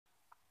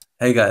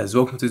Hey guys,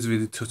 welcome to this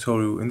video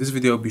tutorial. In this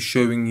video, I'll be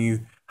showing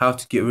you how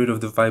to get rid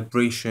of the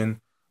vibration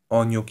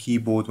on your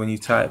keyboard when you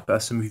type,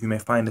 as some of you may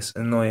find this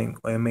annoying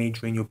or it may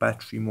drain your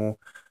battery more.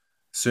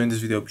 So in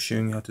this video, I'll be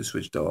showing you how to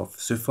switch that off.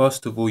 So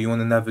first of all, you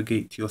want to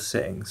navigate to your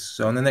settings.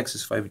 So on the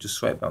Nexus 5, you just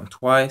swipe down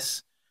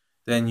twice.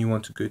 Then you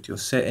want to go to your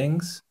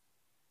settings.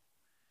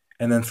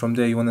 And then from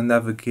there, you want to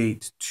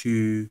navigate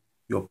to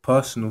your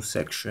personal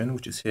section,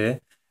 which is here.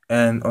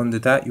 And under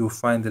that, you'll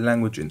find the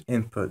language and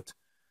input.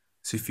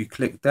 So if you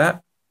click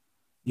that,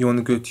 you want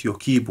to go to your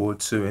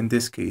keyboard. So in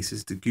this case,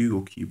 it's the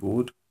Google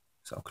keyboard.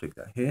 So I'll click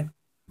that here.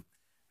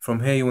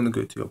 From here, you want to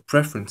go to your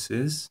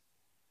preferences.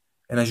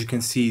 And as you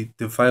can see,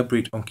 the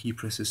vibrate on key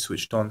press is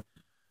switched on.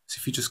 So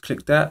if you just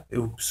click that, it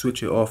will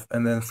switch it off.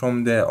 And then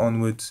from there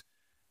onwards,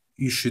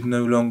 you should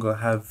no longer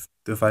have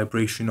the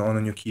vibration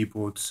on your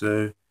keyboard.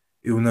 So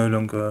it will no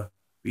longer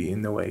be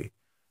in the way.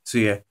 So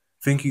yeah.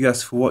 Thank you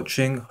guys for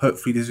watching.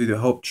 Hopefully this video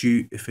helped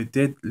you. If it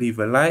did, leave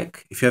a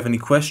like. If you have any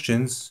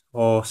questions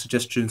or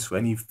suggestions for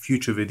any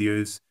future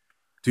videos,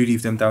 do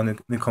leave them down in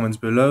the comments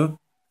below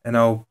and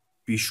I'll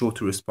be sure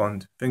to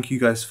respond. Thank you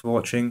guys for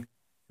watching and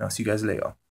I'll see you guys later.